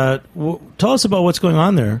 And tell us about what's going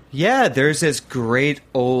on there. Yeah, there's this great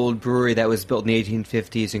old brewery that was built in the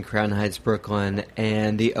 1850s in Crown Heights, Brooklyn,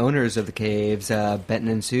 and the owners of the caves, Benton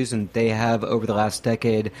and Susan, they have, over the last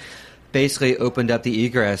decade, basically opened up the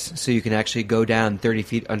egress so you can actually go down 30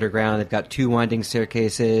 feet underground. They've got 2 winding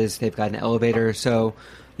staircases. They've got an elevator, so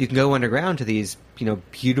you can go underground to these,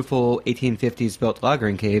 beautiful 1850s built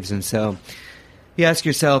lagering caves. And so you ask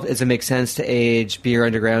yourself, does it make sense to age beer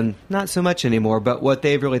underground? Not so much anymore, but what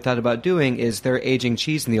they've really thought about doing is they're aging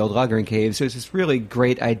cheese in the old lagering caves. So it's this really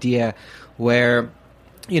great idea where,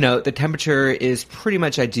 the temperature is pretty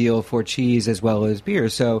much ideal for cheese as well as beer.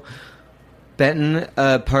 So Benton,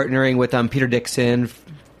 partnering with Peter Dixon,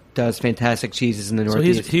 does fantastic cheeses in the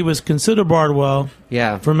Northeast. So he was considered Bardwell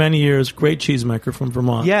for many years, great cheesemaker from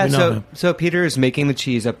Vermont. Yeah, so Peter is making the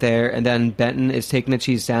cheese up there, and then Benton is taking the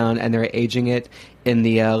cheese down, and they're aging it in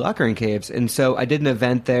the lagering caves. And so I did an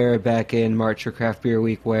event there back in March for Craft Beer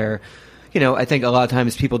Week where, I think a lot of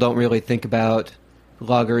times people don't really think about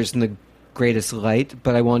lagers in the greatest light,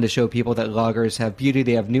 but I wanted to show people that lagers have beauty,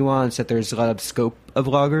 they have nuance, that there's a lot of scope of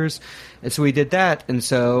lagers. And so we did that, and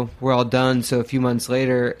so we're all done. So a few months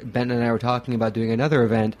later, Benton and I were talking about doing another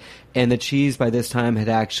event, and the cheese by this time had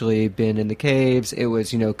actually been in the caves. It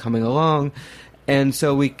was, coming along. And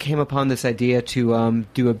so we came upon this idea to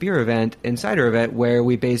do a beer event and cider event where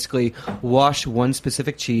we basically wash one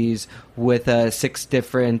specific cheese with 6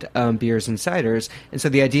 different beers and ciders. And so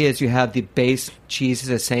the idea is you have the base cheese is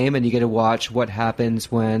the same, and you get to watch what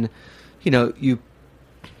happens when, you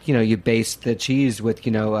base the cheese with,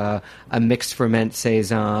 a mixed ferment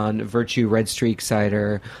Saison, Virtue Red Streak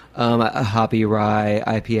cider, a hoppy rye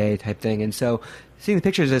IPA type thing. And so seeing the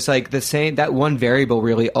pictures, it's like the same, that one variable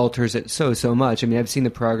really alters it so much. I mean, I've seen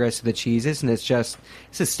the progress of the cheeses, and it's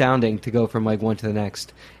astounding to go from one to the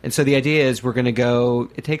next. And so the idea is we're going to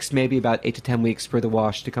go, it takes maybe about 8 to 10 weeks for the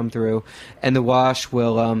wash to come through. And the wash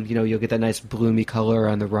will, you'll get that nice bloomy color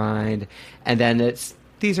on the rind. And then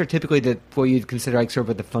these are typically what you'd consider sort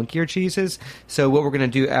of the funkier cheeses. So what we're going to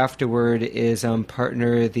do afterward is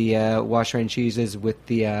partner the wash rind cheeses with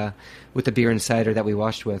the beer and cider that we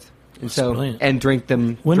washed with. And drink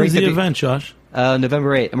them. When is the event, Josh?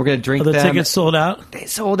 November 8th. And we're going to drink them. Are the tickets sold out? They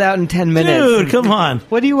sold out in 10 minutes. Dude, come on.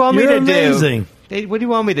 What do you want me to amazing. do? What do you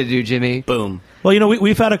want me to do, Jimmy? Boom. Well,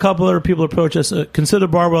 we've had a couple other people approach us. Consider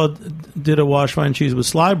Barbell did a wash rind cheese with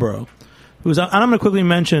Slybro. And I'm going to quickly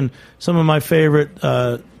mention some of my favorite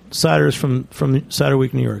ciders from Cider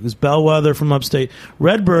Week New York. There's Bellwether from upstate.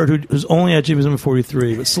 Redbird, who's only at Jimmy's number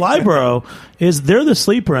 43. But Slyboro, they're the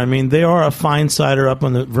sleeper. I mean, they are a fine cider up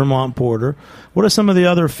on the Vermont border. What are some of the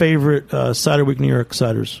other favorite Cider Week New York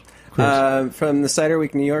ciders? From the Cider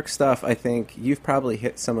Week New York stuff, I think you've probably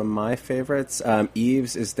hit some of my favorites.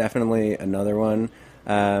 Eve's is definitely another one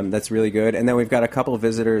that's really good. And then we've got a couple of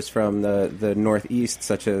visitors from the Northeast,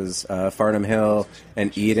 such as Farnham Hill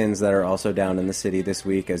and Eden's, that are also down in the city this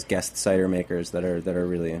week as guest cider makers that are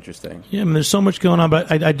really interesting. Yeah, I mean, there's so much going on, but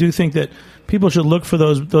I do think that people should look for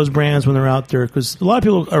those brands when they're out there, because a lot of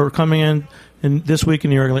people are coming in this week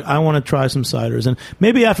in New York, like, I want to try some ciders. And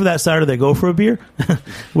maybe after that cider, they go for a beer,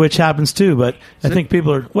 which happens too. But I think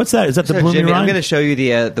people are, what's that? Is that the Blooming Jimmy, Rind? I'm going to show you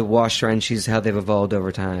the wash run sheets, how they've evolved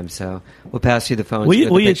over time. So we'll pass you the phone.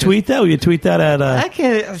 Will you tweet that? Will you tweet that at... I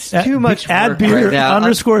can't. It's too much Add work beer right now.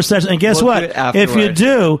 _session. And guess We'll do what? it afterwards. If you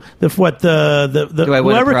do, Do I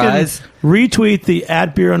win a whoever prize? can retweet the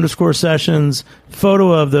 @ beer _sessions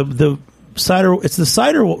photo of the cider, it's the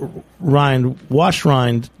cider rind, wash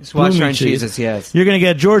rind. It's wash Bloomy rind cheese. cheeses, yes. You're going to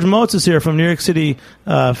get George Motz here from New York City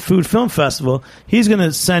Food Film Festival. He's going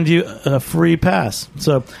to send you a free pass.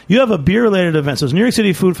 So you have a beer-related event. So it's New York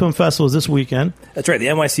City Food Film Festival is this weekend. That's right. The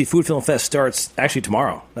NYC Food Film Fest starts actually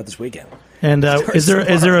tomorrow, not this weekend. And is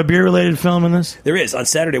there a beer-related film in this? There is. On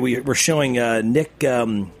Saturday, we're showing Nick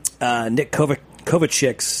Kovachik's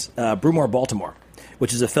Brewmore, Baltimore,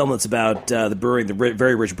 which is a film that's about the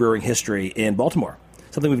very rich brewing history in Baltimore.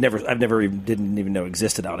 Something didn't even know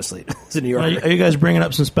existed, honestly. It's in New York. Are you guys bringing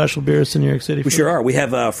up some special beers to New York City? We sure are. We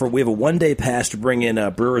have a 1-day pass to bring in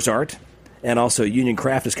Brewer's Art, and also Union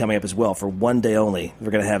Craft is coming up as well for 1 day only.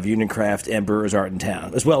 We're going to have Union Craft and Brewer's Art in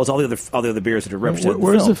town, as well as all the other beers that are represented.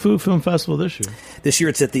 Where's in the the Food Film Festival this year? This year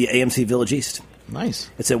it's at the AMC Village East. Nice.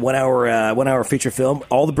 It's a 1 hour feature film.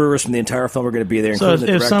 All the brewers from the entire film are going to be there. So including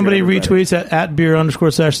the if director somebody and everybody. retweets at beer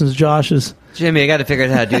 _sessions, Josh's Jimmy, I got to figure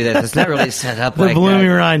out how to do this. It's not really set up the like Blooming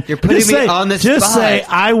that. Rind. You're putting me on the spot. Just say,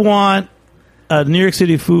 I want a New York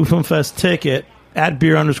City Food Film Fest ticket at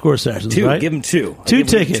beer _sessions, Two. right? Give them two. Two Give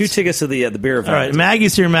them tickets. 2 tickets to the beer event. All right,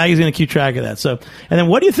 Maggie's here. Maggie's going to keep track of that. So, and then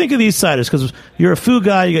what do you think of these ciders? Because you're a food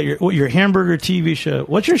guy. You got your hamburger TV show.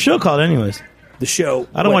 What's your show called, anyways? The show.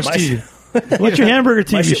 I don't watch my TV. show- What's your hamburger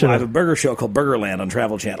My TV show? I have a burger show called Burgerland on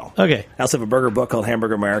Travel Channel. Okay. I also have a burger book called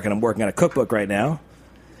Hamburger America, and I'm working on a cookbook right now.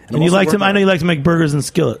 And you like to? I know you like to make burgers and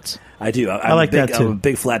skillets. I do. I like that, too. I'm a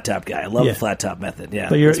big flat top guy. I love Yeah. the flat top method. Yeah,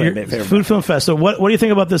 But you're that's my favorite. Food Film Fest. So what do you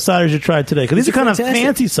think about the ciders you tried today? Because these are kind of fantastic.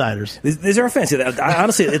 fancy ciders. These are fancy.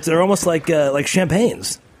 Honestly, they're almost like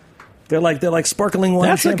champagnes. They're like sparkling wine.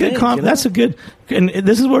 That's a good champagne, you know? That's a good. And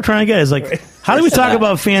this is what we're trying to get. Is like, how do we talk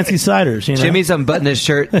about fancy ciders? You know? Jimmy's unbuttoned his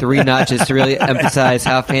shirt 3 notches to really emphasize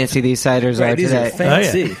how fancy these ciders Right, are these today. are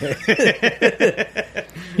fancy.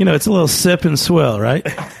 You know, it's a little sip and swill, right?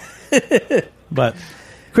 But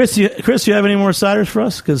Chris, you have any more ciders for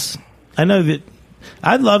us? Because I know that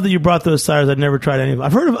I'd love that you brought those ciders. I'd never tried any of them.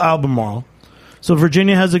 I've heard of Albemarle. So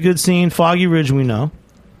Virginia has a good scene. Foggy Ridge, we know.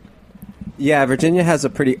 Yeah, Virginia has a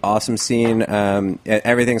pretty awesome scene.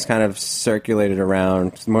 Everything's kind of circulated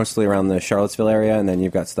around, mostly around the Charlottesville area, and then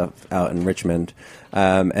you've got stuff out in Richmond.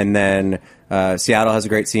 And then Seattle has a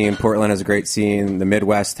great scene. Portland has a great scene. The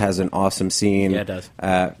Midwest has an awesome scene. Yeah, it does.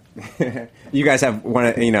 You guys have one.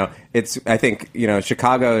 I think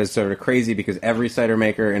Chicago is sort of crazy because every cider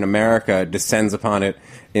maker in America descends upon it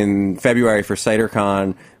in February for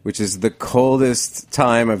CiderCon, which is the coldest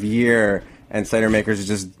time of year, and cider makers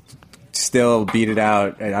just still beat it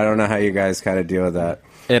out. I don't know how you guys kind of deal with that.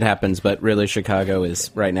 It happens, but really Chicago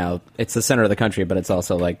is right now, it's the center of the country, but it's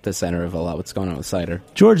also like the center of a lot what's going on with cider.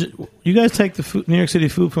 George, you guys take the New York City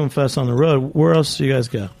Food Film Fest on the road. Where else do you guys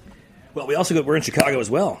go? Well, we're in Chicago as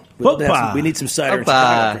well. We need some cider in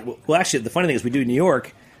Opa. Chicago. Well, actually, the funny thing is we do New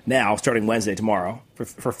York now, starting Wednesday, tomorrow,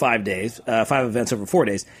 for 5 days, 5 events over 4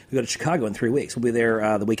 days. We go to Chicago in 3 weeks. We'll be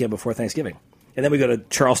there the weekend before Thanksgiving. And then we go to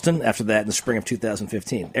Charleston after that in the spring of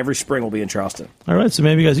 2015. Every spring we'll be in Charleston. All right, so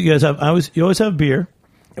maybe you guys have. You always have beer.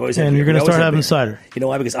 And you're going to start having cider. You know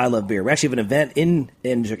why? Because I love beer. We actually have an event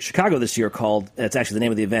in Chicago this year called, it's actually the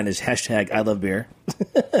name of the event is # I love beer.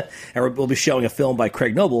 And we'll be showing a film by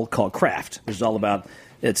Craig Noble called Craft, which is all about,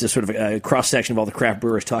 it's a sort of a cross-section of all the craft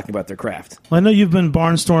brewers talking about their craft. Well, I know you've been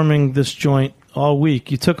barnstorming this joint all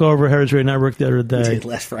week. You took over Heritage Radio Network the other day.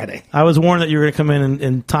 Last Friday. I was warned that you were going to come in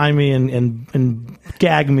and tie me and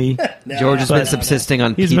gag me. George has been subsisting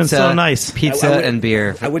on He's pizza, been so nice. pizza and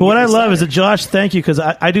beer. But what I love is that, Josh, thank you, because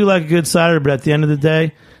I do like a good cider, but at the end of the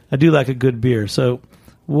day, I do like a good beer. So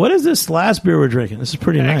What is this last beer we're drinking? This is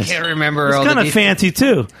pretty nice. I can't remember It's all kind the of details. fancy,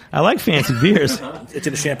 too. I like fancy beers. It's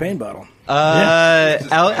in a champagne bottle.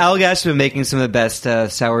 Allagash has been making some of the best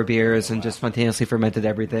sour beers and just spontaneously fermented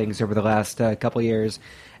everythings over the last couple years.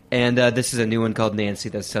 And this is a new one called Nancy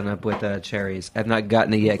that's done up with cherries. I've not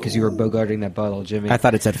gotten it yet because you were bogarting that bottle, Jimmy. I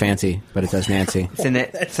thought it said fancy, but it says Nancy. It's in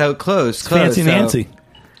it. So close. Fancy so- Nancy.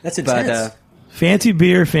 That's intense. But Fancy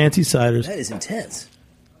beer, fancy ciders. That is intense.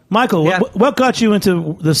 Michael, Yeah. what got you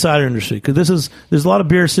into the cider industry? Because there's a lot of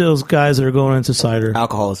beer sales guys that are going into cider.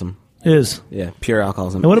 Alcoholism. Is. Yeah, pure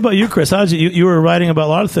alcoholism. And what about you, Chris? How did you were writing about a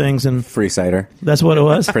lot of things, and Free cider, that's what it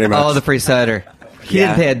was? pretty much. all the free cider. He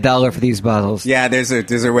Yeah. didn't pay $1 for these bottles. Yeah,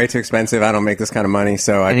 they're way too expensive. I don't make this kind of money,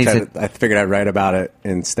 so And I figured I'd write about it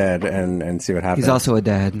instead and see what happens. He's also a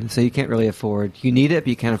dad, so you can't really afford. You need it, but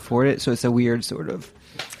you can't afford it, so it's a weird sort of...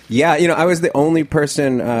 Yeah, I was the only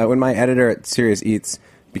person when my editor at Serious Eats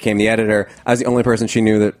became the editor. I was the only person she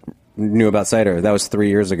knew about cider. That was 3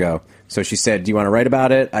 years ago. So she said, "Do you want to write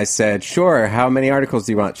about it?" I said, "Sure. How many articles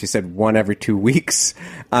do you want?" She said, "1 every 2 weeks."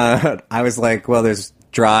 I was like, "Well, there's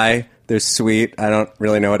dry, there's sweet. I don't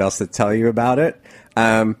really know what else to tell you about it."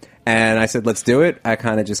 And I said, "Let's do it." I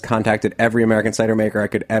kind of just contacted every American cider maker I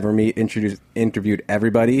could ever meet, interviewed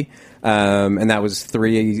everybody, and that was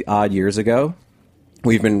 3 odd years ago.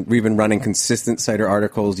 We've been running consistent cider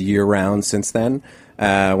articles year round since then.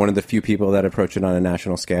 One of the few people that approach it on a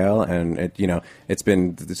national scale, and it's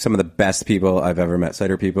been some of the best people I've ever met.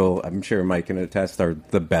 Cider people, I'm sure Mike can attest, are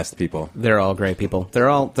the best people. They're all great people. They're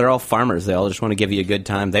all farmers. They all just want to give you a good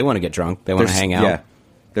time. They want to get drunk. They want to hang out. Yeah,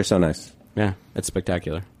 they're so nice. Yeah, it's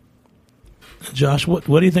spectacular. Josh, what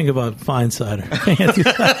do you think about fine cider?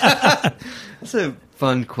 That's a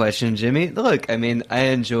fun question, Jimmy. Look, I mean, I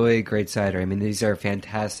enjoy great cider. I mean, these are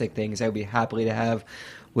fantastic things I would be happy to have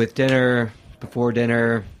with dinner, before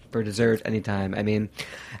dinner, for dessert, anytime. I mean,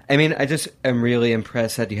 I just am really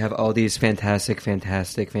impressed that you have all these fantastic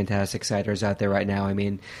ciders out there right now. I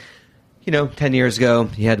mean, 10 years ago,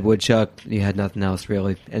 you had woodchuck, you had nothing else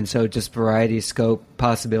really. And so just variety, scope,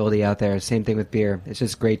 possibility out there. Same thing with beer. It's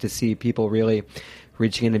just great to see people really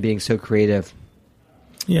reaching into being so creative.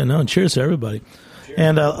 Yeah, no, cheers to everybody. Cheers.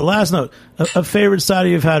 And last note, a favorite cider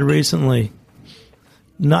you've had recently,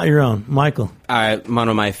 not your own, Michael. One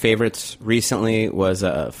of my favorites recently was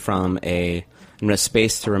from I'm going to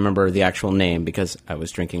space to remember the actual name because I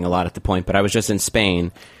was drinking a lot at the point, but I was just in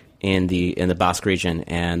Spain in the Basque region,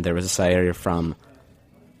 and there was a cider from,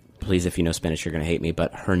 please, if you know Spanish, you're going to hate me,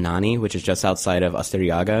 but Hernani, which is just outside of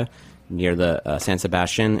Asturiaga, near the San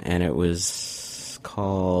Sebastian, and it was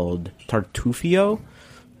called Tartufio.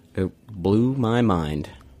 It blew my mind.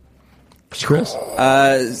 Chris?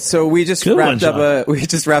 So we just Good wrapped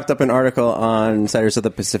one, up an article on ciders of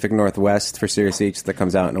the Pacific Northwest for Serious Eats that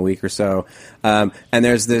comes out in a week or so. And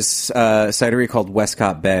there's this cidery called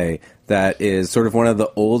Westcott Bay that is sort of one of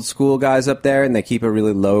the old school guys up there, and they keep a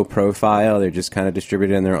really low profile. They're just kind of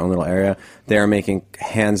distributed in their own little area. They're making,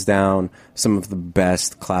 hands down, some of the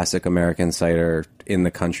best classic American cider in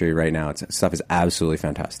the country right now. Stuff is absolutely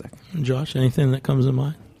fantastic. Josh, anything that comes to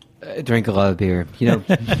mind? I drink a lot of beer.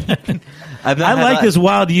 I like this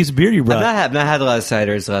wild yeast beer you brought. I've not had a lot of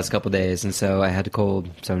ciders the last couple of days, and so I had a cold,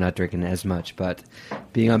 so I'm not drinking as much. But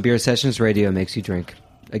being on Beer Sessions Radio makes you drink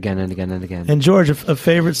again and again and again. And George, a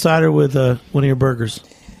favorite cider with one of your burgers?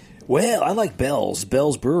 Well, I like Bell's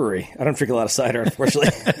Brewery. I don't drink a lot of cider,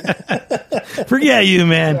 unfortunately. Forget you,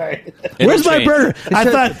 man. Sorry. Where's my burger? I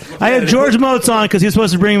thought I had George Motes on because he was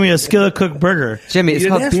supposed to bring me a skillet cooked burger. Jimmy, it's You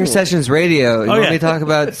called didn't Beer ask for one. Sessions Radio. You Oh, want yeah. me to talk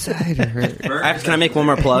about cider? Can I make one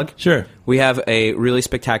more plug? Sure. We have a really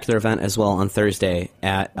spectacular event as well on Thursday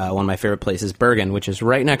at one of my favorite places, Bergen, which is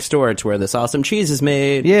right next door to where this awesome cheese is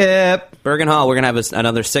made. Yep. Bergen Hall. We're going to have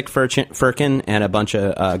another sick firkin and a bunch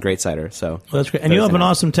of great cider. So Well, that's great. And you have an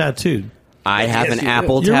awesome tattoo. I have Yes, an you do.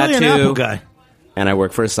 apple You're tattoo, really an apple guy. and I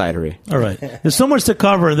work for a cidery. All right. There's so much to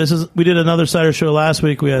cover. We did another cider show last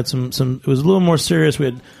week. We had some. It was a little more serious. We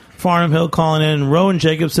had Farnham Hill calling in, Rowan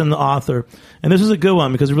Jacobson, the author, and this is a good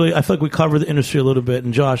one because really I feel like we covered the industry a little bit.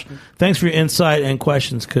 And Josh, thanks for your insight and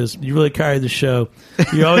questions because you really carried the show.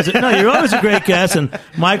 You're always you're always a great guest. And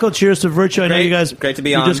Michael, cheers to Virtue. I know Great. you guys Great to be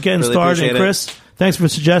you're on. just getting Really started. And appreciate it. Chris, thanks for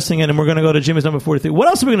suggesting it. And we're going to go to Jimmy's number 43. What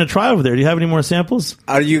else are we going to try over there? Do you have any more samples?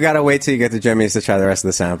 You got to wait till you get to Jimmy's to try the rest of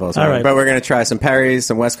the samples. All right. But we're going to try some Perry's,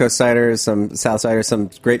 some West Coast ciders, some South ciders,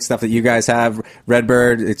 some great stuff that you guys have.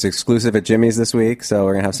 Redbird, it's exclusive at Jimmy's this week, so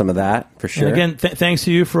we're going to have some of that for sure. And again, thanks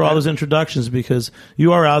to you for all those introductions because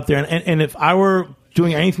you are out there. And if I were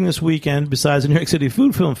doing anything this weekend besides the New York City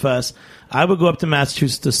Food Film Fest, I would go up to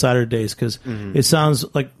Massachusetts to Cider Days because it sounds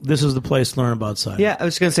like this is the place to learn about cider. Yeah, I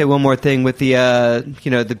was going to say one more thing with the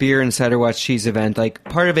the beer and cider watch cheese event. Like,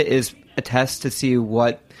 part of it is a test to see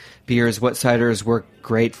what beers, what ciders work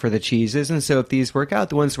great for the cheeses, and so if these work out,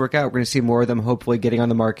 the ones that work out, we're going to see more of them hopefully getting on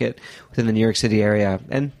the market within the New York City area,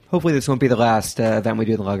 and hopefully this won't be the last event we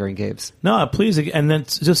do in the Lager and Caves. No, please, and then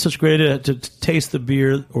it's just such great to taste the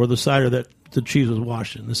beer or the cider that the cheese was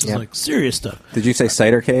washed in. This is like serious stuff. Did you say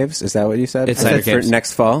cider caves? Is that what you said? It's cider caves. For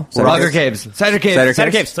next fall? Lager Caves. Cider Caves. Cider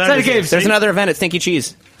caves. Cider caves. There's another event at Stinky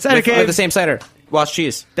Cheese. Cider caves. The same cider. Washed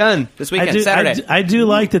cheese. Done. This weekend, Saturday. I do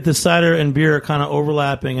like that the cider and beer are kind of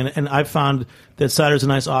overlapping, and I've found that cider is a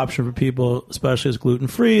nice option for people, especially as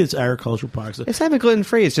gluten-free. It's agricultural products. It's not even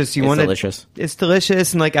gluten-free. It's just It's delicious. It's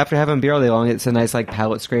delicious, and like after having beer all day long, it's a nice like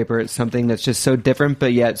palate scraper. It's something that's just so different,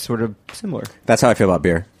 but yet sort of similar. That's how I feel about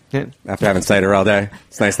beer. Yeah. After having cider all day,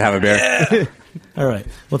 it's nice to have a beer. All right.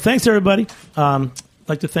 Well, thanks, everybody. I'd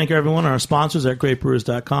like to thank everyone, our sponsors at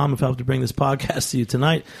greatbrewers.com, who've helped to bring this podcast to you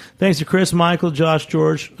tonight. Thanks to Chris, Michael, Josh,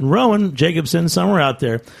 George, and Rowan Jacobson, somewhere out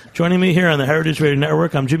there. Joining me here on the Heritage Radio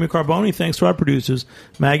Network, I'm Jimmy Carboni. Thanks to our producers,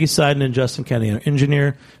 Maggie Seiden and Justin Kenny, and our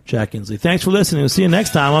engineer, Jack Inslee. Thanks for listening. We'll see you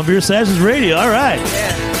next time on Beer Sessions Radio. All right.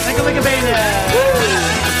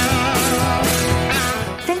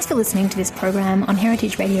 Thanks for listening to this program on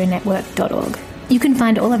heritageradionetwork.org. You can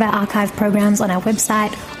find all of our archive programs on our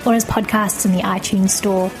website or as podcasts in the iTunes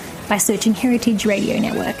store by searching Heritage Radio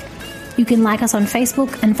Network. You can like us on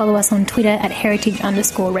Facebook and follow us on Twitter at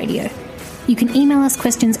heritage_radio. You can email us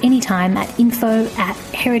questions anytime at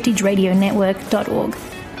info@heritageradionetwork.org.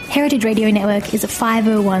 Heritage Radio Network is a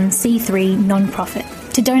 501c3 non-profit.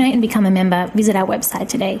 To donate and become a member, visit our website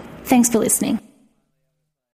today. Thanks for listening.